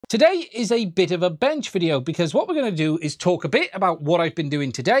Today is a bit of a bench video because what we're going to do is talk a bit about what I've been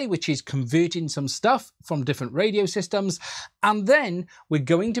doing today, which is converting some stuff from different radio systems. And then we're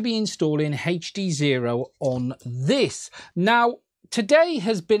going to be installing HDZero on this. Now, today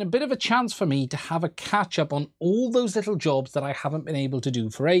has been a bit of a chance for me to have a catch up on all those little jobs that I haven't been able to do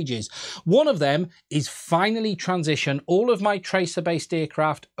for ages. One of them is finally transition all of my tracer-based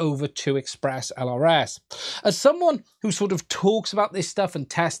aircraft over to Express LRS. As someone who sort of talks about this stuff and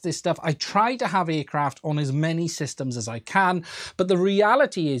tests this stuff, I try to have aircraft on as many systems as I can, but the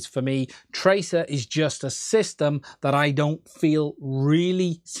reality is for me, Tracer is just a system that I don't feel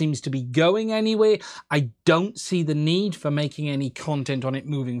really seems to be going anywhere. I don't see the need for making any content on it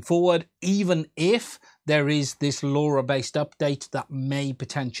moving forward, even if there is this LoRa-based update that may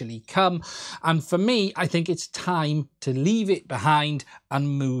potentially come. And for me, I think it's time to leave it behind and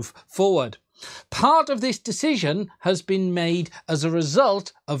move forward. Part of this decision has been made as a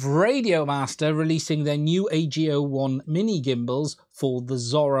result of Radiomaster releasing their new AG01 mini gimbals for the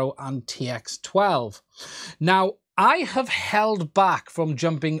Zorro and TX12. Now, I have held back from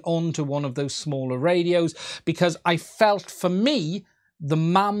jumping onto one of those smaller radios because I felt for me, the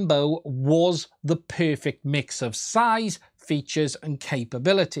Mambo was the perfect mix of size, features and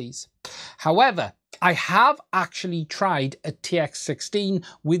capabilities. However, I have actually tried a TX16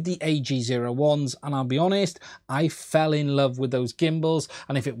 with the AG01s, and I'll be honest, I fell in love with those gimbals,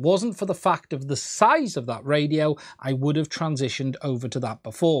 and if it wasn't for the fact of the size of that radio, I would have transitioned over to that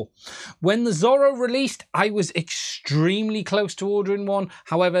before. When the Zorro released, I was extremely close to ordering one.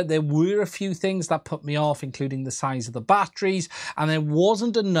 However, there were a few things that put me off, including the size of the batteries, and there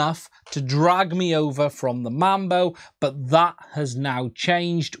wasn't enough to drag me over from the Mambo, but that has now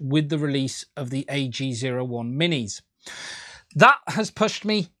changed with the release of the AG01 minis. That has pushed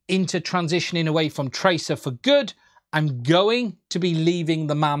me into transitioning away from Tracer for good. I'm going to be leaving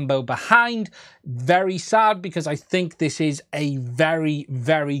the Mambo behind. Very sad because I think this is a very,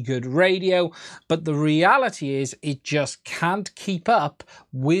 very good radio, but the reality is it just can't keep up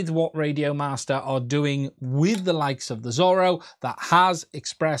with what Radiomaster are doing with the likes of the Zorro that has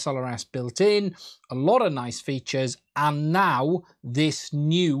Express LRS built in, a lot of nice features, and now this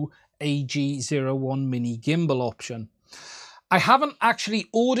new AG01 mini gimbal option. I haven't actually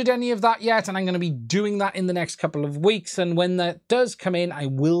ordered any of that yet, and I'm going to be doing that in the next couple of weeks. And when that does come in, I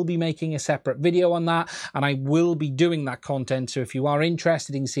will be making a separate video on that, and I will be doing that content. So if you are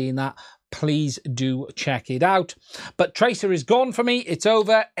interested in seeing that, please do check it out. But Tracer is gone for me. It's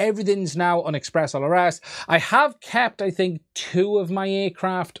over. Everything's now on Express LRS. I have kept, I think, 2 of my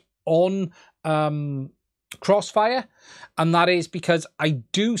aircraft on Crossfire, and that is because I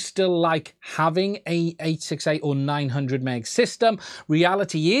do still like having a 868 or 900 meg system.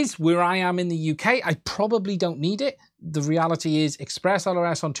 Reality is, where I am in the UK, I probably don't need it. The reality is Express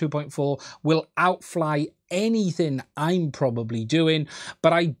LRS on 2.4 will outfly anything I'm probably doing,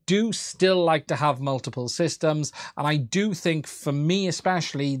 but I do still like to have multiple systems, and I do think for me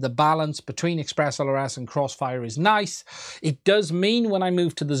especially the balance between Express LRS and Crossfire is nice. It does mean when I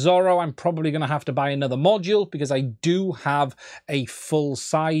move to the Zorro I'm probably going to have to buy another module because I do have a full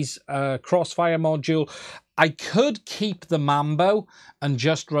size Crossfire module. I could keep the Mambo and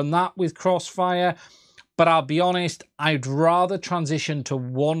just run that with Crossfire, but I'll be honest, I'd rather transition to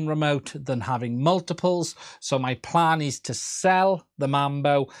one remote than having multiples. So my plan is to sell the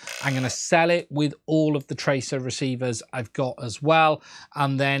Mambo. I'm going to sell it with all of the Tracer receivers I've got as well.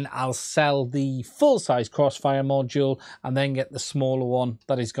 And then I'll sell the full-size Crossfire module and then get the smaller one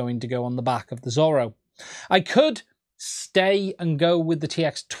that is going to go on the back of the Zorro. I could stay and go with the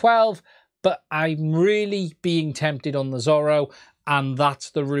TX12, but I'm really being tempted on the Zorro. And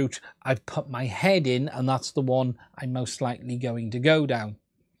that's the route I've put my head in, and that's the one I'm most likely going to go down.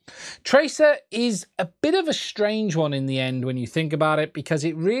 Tracer is a bit of a strange one in the end when you think about it, because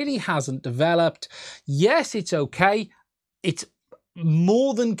it really hasn't developed. Yes, it's okay. It's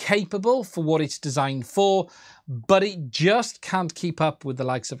more than capable for what it's designed for, but it just can't keep up with the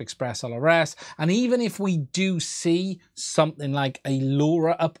likes of Express LRS. And even if we do see something like a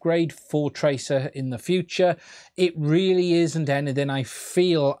LoRa upgrade for Tracer in the future, it really isn't anything I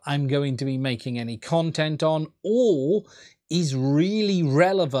feel I'm going to be making any content on or is really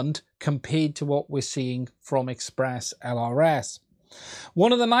relevant compared to what we're seeing from Express LRS.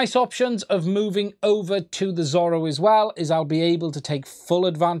 One of the nice options of moving over to the Zorro as well is I'll be able to take full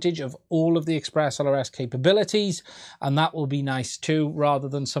advantage of all of the Express LRS capabilities, and that will be nice too, rather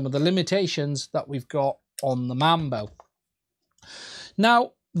than some of the limitations that we've got on the Mambo.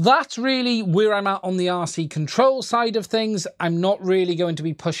 Now, that's really where I'm at on the RC control side of things. I'm not really going to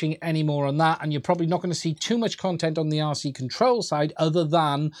be pushing any more on that, and you're probably not going to see too much content on the RC control side other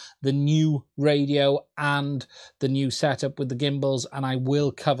than the new radio and the new setup with the gimbals, and I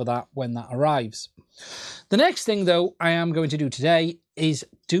will cover that when that arrives. The next thing, though, I am going to do today is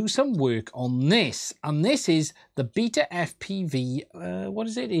do some work on this, and this is the BetaFPV, what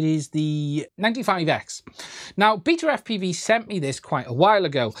is it? It is the 95X. Now, BetaFPV sent me this quite a while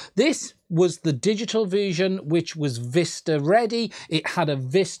ago. This was the digital version, which was Vista ready. It had a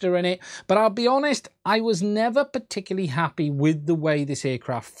Vista in it, but I'll be honest, I was never particularly happy with the way this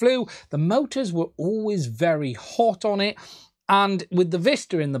aircraft flew. The motors were always very hot on it, and with the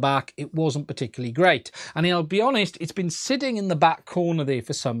Vista in the back, it wasn't particularly great. And I'll be honest, it's been sitting in the back corner there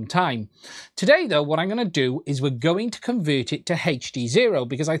for some time. Today, though, what I'm going to do is we're going to convert it to HDZero,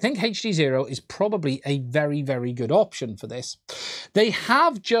 because I think HDZero is probably a very, very good option for this. They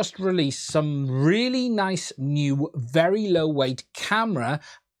have just released some really nice new, very low weight camera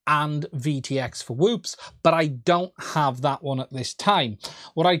and VTX for whoops, but I don't have that one at this time.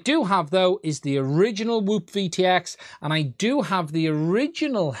 What I do have, though, is the original whoop VTX, and I do have the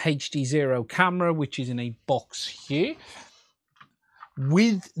original HDZero camera, which is in a box here,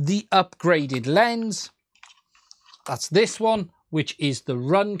 with the upgraded lens. That's this one, which is the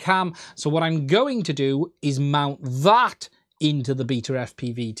run cam. So what I'm going to do is mount that into the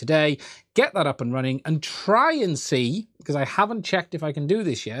BetaFPV today, get that up and running, and try and see, because I haven't checked if I can do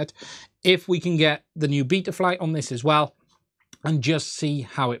this yet, if we can get the new Betaflight on this as well, and just see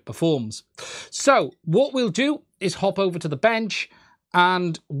how it performs. So what we'll do is hop over to the bench,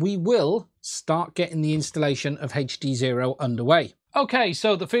 and we will start getting the installation of HDZero underway. Okay,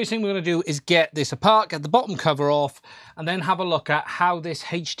 so the first thing we're going to do is get this apart, get the bottom cover off, and then have a look at how this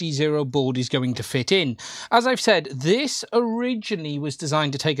HDZero board is going to fit in. As I've said, this originally was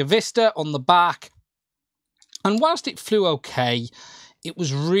designed to take a Vista on the back, and whilst it flew okay, it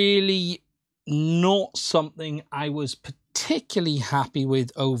was really not something I was particularly happy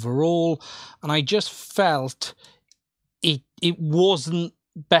with overall, and I just felt it wasn't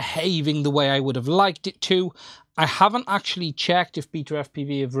behaving the way I would have liked it to. I haven't actually checked if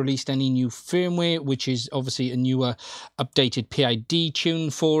BetaFPV have released any new firmware, which is obviously a newer updated PID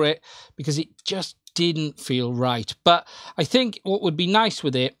tune for it, because it just didn't feel right. But I think what would be nice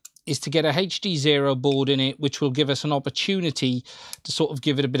with it is to get a HDZero board in it, which will give us an opportunity to sort of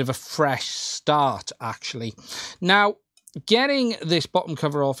give it a bit of a fresh start, actually. Now, getting this bottom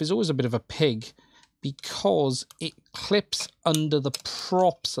cover off is always a bit of a pig, because it clips under the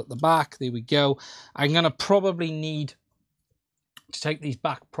props at the back. There we go. I'm going to probably need to take these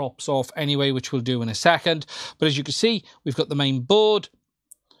back props off anyway, which we'll do in a second. But as you can see, we've got the main board.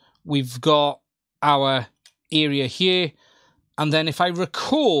 We've got our area here. And then if I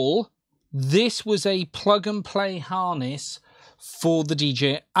recall, this was a plug and play harness for the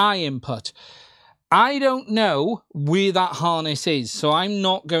DJI input. I don't know where that harness is, so I'm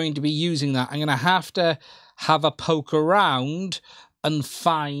not going to be using that. I'm going to have a poke around and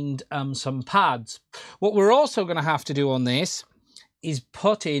find some pads. What we're also going to have to do on this is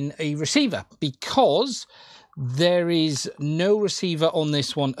put in a receiver, because there is no receiver on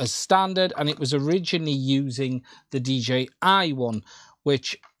this one as standard, and it was originally using the DJI one,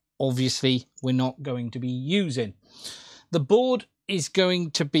 which obviously we're not going to be using. The board is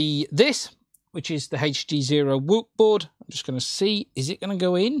going to be this, which is the HDZero Whoop board. I'm just going to see, is it going to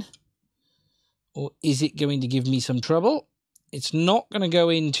go in? Or is it going to give me some trouble? It's not going to go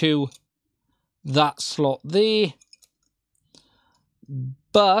into that slot there,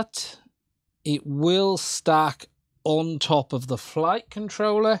 but it will stack on top of the flight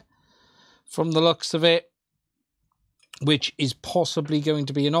controller from the looks of it, which is possibly going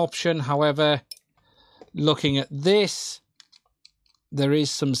to be an option. However, looking at this, there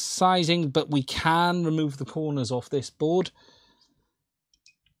is some sizing, but we can remove the corners off this board,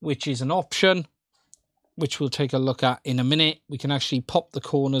 which is an option, which we'll take a look at in a minute. We can actually pop the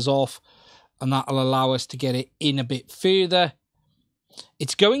corners off, and that'll allow us to get it in a bit further.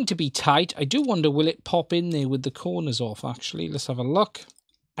 It's going to be tight. I do wonder, will it pop in there with the corners off, actually? Let's have a look.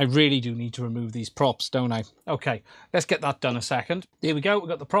 I really do need to remove these props, don't I? Okay, let's get that done a second. There we go. We've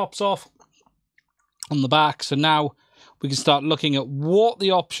got the props off on the back. So now we can start looking at what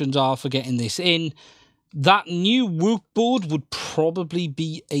the options are for getting this in. That new Whoop board would probably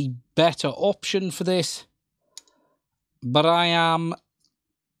be a better option for this, but I am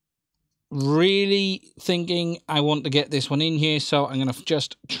really thinking I want to get this one in here, so I'm going to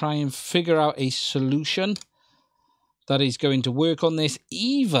just try and figure out a solution that is going to work on this,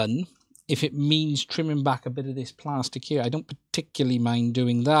 even if it means trimming back a bit of this plastic here. I don't particularly mind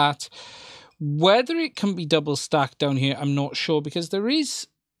doing that. Whether it can be double stacked down here, I'm not sure, because there is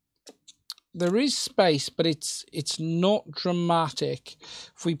space, but it's not dramatic.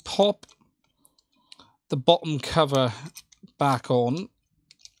 If we pop the bottom cover back on,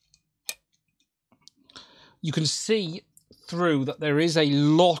 you can see through that there is a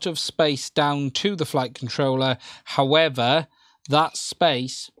lot of space down to the flight controller. However, that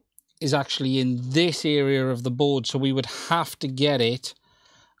space is actually in this area of the board, so we would have to get it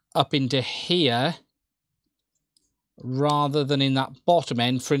up into here rather than in that bottom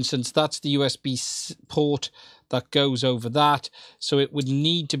end. For instance, that's the USB port that goes over that, so it would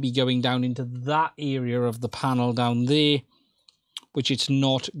need to be going down into that area of the panel down there, which it's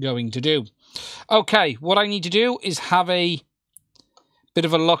not going to do. Okay, what I need to do is have a bit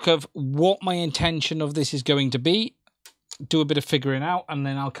of a look of what my intention of this is going to be, do a bit of figuring out, and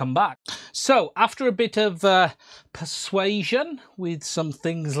then I'll come back. So after a bit of persuasion with some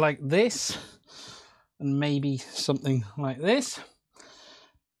things like this, and maybe something like this,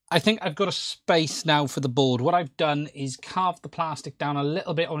 I think I've got a space now for the board. What I've done is carved the plastic down a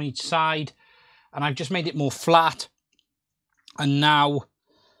little bit on each side, and I've just made it more flat. And now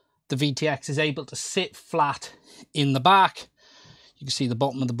the VTX is able to sit flat in the back. You can see the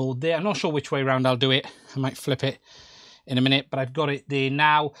bottom of the board there. I'm not sure which way around I'll do it. I might flip it in a minute, but I've got it there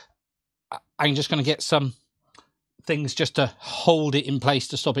now. I'm just going to get some things just to hold it in place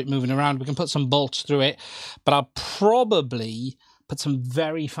to stop it moving around. We can put some bolts through it, but I'll probably put some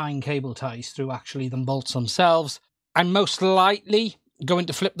very fine cable ties through actually than bolts themselves. I'm most likely going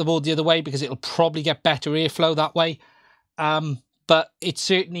to flip the board the other way because it'll probably get better airflow that way. But it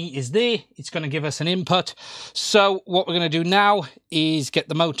certainly is there. It's going to give us an input. So what we're going to do now is get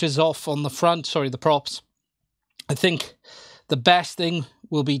the motors off on the front, sorry, the props. I think the best thing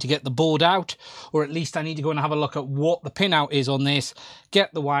will be to get the board out, or at least I need to go and have a look at what the pin out is on this,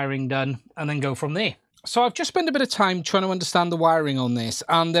 get the wiring done, and then go from there. So I've just spent a bit of time trying to understand the wiring on this,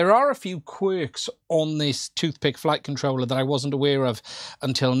 and there are a few quirks on this toothpick flight controller that I wasn't aware of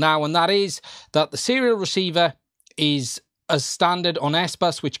until now, and that is that the serial receiver is as standard on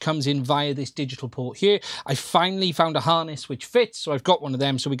S-Bus, which comes in via this digital port here. I finally found a harness which fits, so I've got one of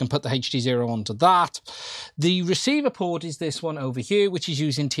them so we can put the HDZero onto that. The receiver port is this one over here, which is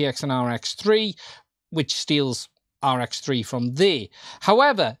using TX and RX3, which steals RX3 from there.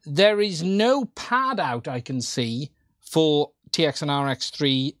 However, there is no pad out I can see for TX and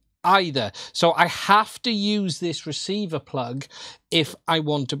RX3 either. So I have to use this receiver plug if I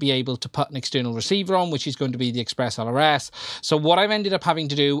want to be able to put an external receiver on, which is going to be the Express LRS. So what I've ended up having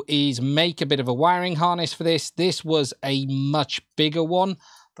to do is make a bit of a wiring harness for this. This was a much bigger one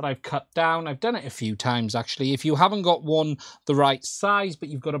that I've cut down. I've done it a few times actually. If you haven't got one the right size, but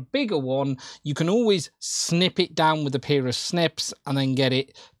you've got a bigger one, you can always snip it down with a pair of snips and then get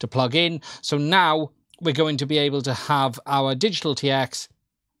it to plug in. So now we're going to be able to have our digital TX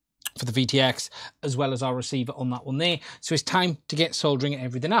for the VTX, as well as our receiver on that one there. So it's time to get soldering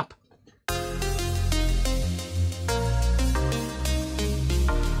everything up.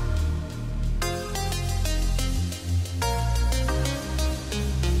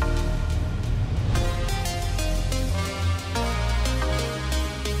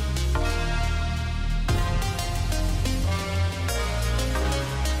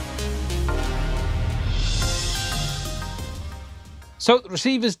 So the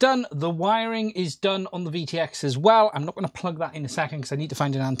receiver's done, the wiring is done on the VTX as well. I'm not going to plug that in a second because I need to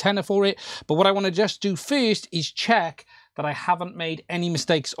find an antenna for it. But what I want to just do first is check that I haven't made any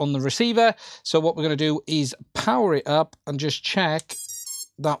mistakes on the receiver. So what we're going to do is power it up and just check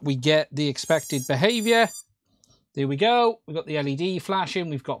that we get the expected behavior. There we go. We've got the LED flashing,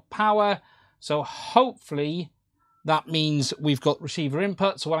 we've got power. So hopefully that means we've got receiver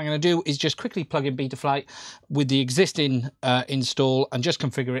input. So what I'm going to do is just quickly plug in Betaflight with the existing install and just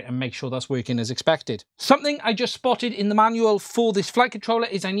configure it and make sure that's working as expected. Something I just spotted in the manual for this flight controller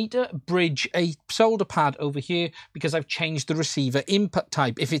is I need to bridge a solder pad over here because I've changed the receiver input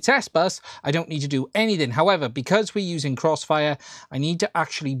type. If it's S-Bus, I don't need to do anything. However, because we're using Crossfire, I need to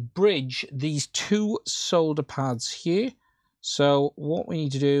actually bridge these two solder pads here. So what we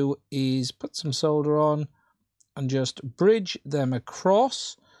need to do is put some solder on and just bridge them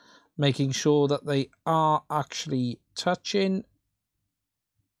across, making sure that they are actually touching.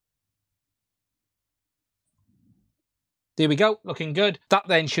 There we go, looking good. That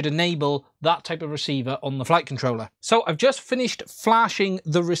then should enable that type of receiver on the flight controller. So I've just finished flashing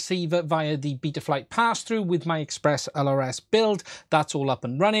the receiver via the Betaflight pass-through with my Express LRS build. That's all up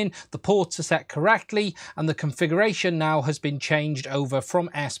and running. The ports are set correctly, and the configuration now has been changed over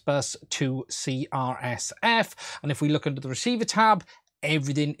from S-Bus to CRSF. And if we look under the receiver tab,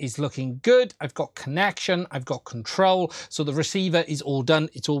 everything is looking good. I've got connection, I've got control, so the receiver is all done.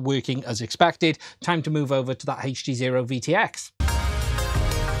 It's all working as expected. Time to move over to that HDZero VTX.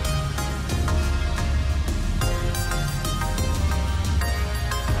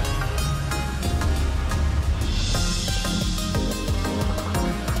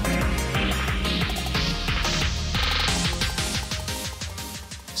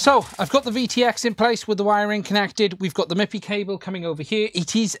 So I've got the VTX in place with the wiring connected. We've got the MIPI cable coming over here.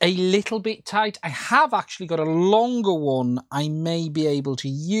 It is a little bit tight. I have actually got a longer one I may be able to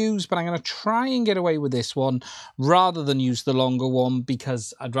use, but I'm going to try and get away with this one rather than use the longer one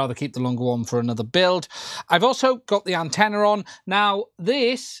because I'd rather keep the longer one for another build. I've also got the antenna on. Now,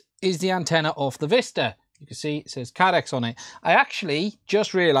 this is the antenna off the Vista. You can see it says Cadex on it. I actually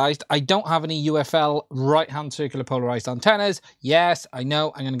just realized I don't have any UFL right-hand circular polarized antennas. Yes, I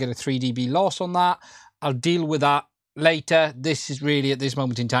know I'm going to get a 3 dB loss on that. I'll deal with that later. This is really, at this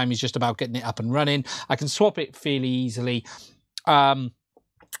moment in time, is just about getting it up and running. I can swap it fairly easily.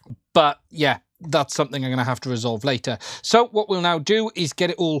 But yeah, that's something I'm going to have to resolve later. So what we'll now do is get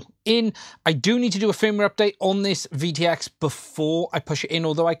it all in. I do need to do a firmware update on this VTX before I push it in,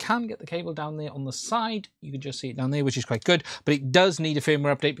 although I can get the cable down there on the side. You can just see it down there, which is quite good, but it does need a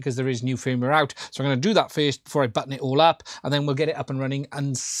firmware update because there is new firmware out. So I'm going to do that first before I button it all up, and then we'll get it up and running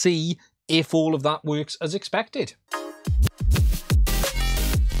and see if all of that works as expected.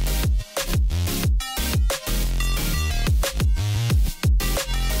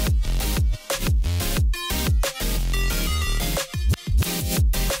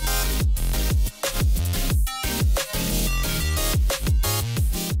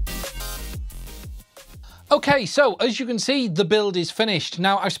 Okay, so as you can see, the build is finished.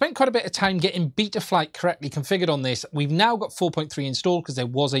 Now, I've spent quite a bit of time getting Betaflight correctly configured on this. We've now got 4.3 installed because there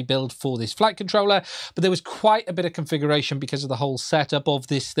was a build for this flight controller, but there was quite a bit of configuration because of the whole setup of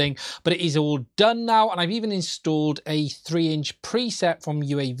this thing, but it is all done now. And I've even installed a 3-inch preset from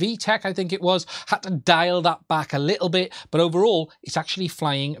UAV Tech, I think it was. Had to dial that back a little bit, but overall, it's actually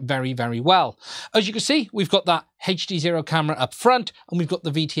flying very, very well. As you can see, we've got that HDZero camera up front, and we've got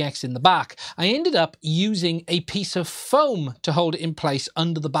the VTX in the back. I ended up using a piece of foam to hold it in place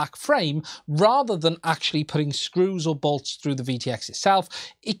under the back frame rather than actually putting screws or bolts through the VTX itself.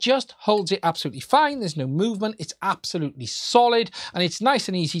 It just holds it absolutely fine. There's no movement. It's absolutely solid, and it's nice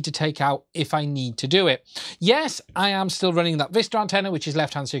and easy to take out if I need to do it. Yes, I am still running that Vista antenna, which is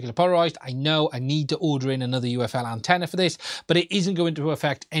left-hand circular polarized. I know I need to order in another UFL antenna for this, but it isn't going to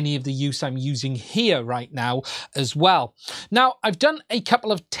affect any of the use I'm using here right now as well. Now, I've done a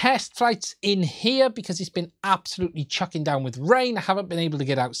couple of test flights in here because it's been absolutely chucking down with rain. I haven't been able to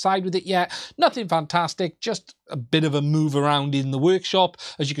get outside with it yet. Nothing fantastic, just a bit of a move around in the workshop.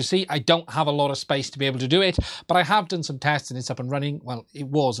 As you can see, I don't have a lot of space to be able to do it, but I have done some tests and it's up and running. Well, it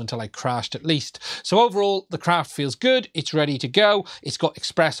was until I crashed at least. So overall, the craft feels good. It's ready to go. It's got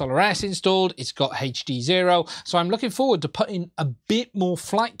Express LRS installed. It's got HDZero. So I'm looking forward to putting a bit more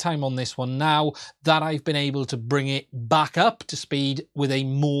flight time on this one now that I've been able to bring it back up to speed with a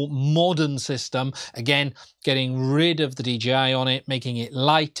more modern system. Again, getting rid of the DJI on it, making it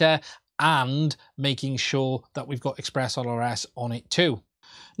lighter, and making sure that we've got Express LRS on it too.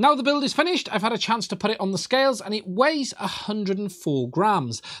 Now the build is finished, I've had a chance to put it on the scales and it weighs 104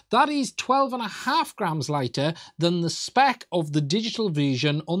 grams. That is 12.5 grams lighter than the spec of the digital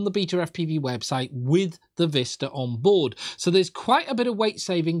version on the BetaFPV website with the Vista on board. So there's quite a bit of weight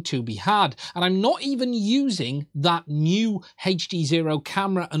saving to be had. And I'm not even using that new HDZero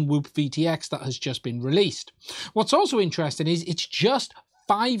camera and Whoop VTX that has just been released. What's also interesting is it's just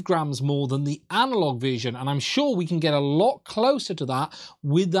 5 grams more than the analog version, and I'm sure we can get a lot closer to that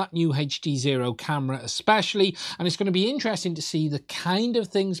with that new HDZero camera especially, and it's going to be interesting to see the kind of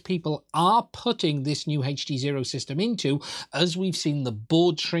things people are putting this new HDZero system into as we've seen the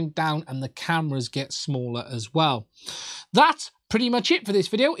board shrink down and the cameras get smaller as well. That's pretty much it for this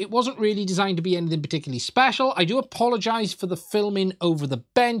video. It wasn't really designed to be anything particularly special. I do apologize for the filming over the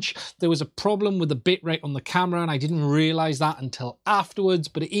bench. There was a problem with the bitrate on the camera and I didn't realize that until afterwards,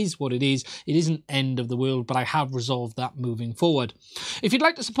 but it is what it is. It isn't end of the world, but I have resolved that moving forward. If you'd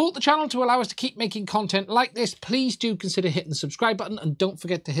like to support the channel to allow us to keep making content like this, please do consider hitting the subscribe button and don't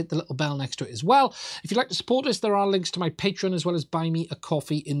forget to hit the little bell next to it as well. If you'd like to support us, there are links to my Patreon as well as Buy Me a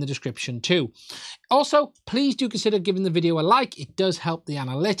Coffee in the description too. Also, please do consider giving the video a like. It does help the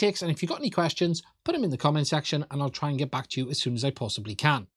analytics, and if you've got any questions, put them in the comment section and I'll try and get back to you as soon as I possibly can.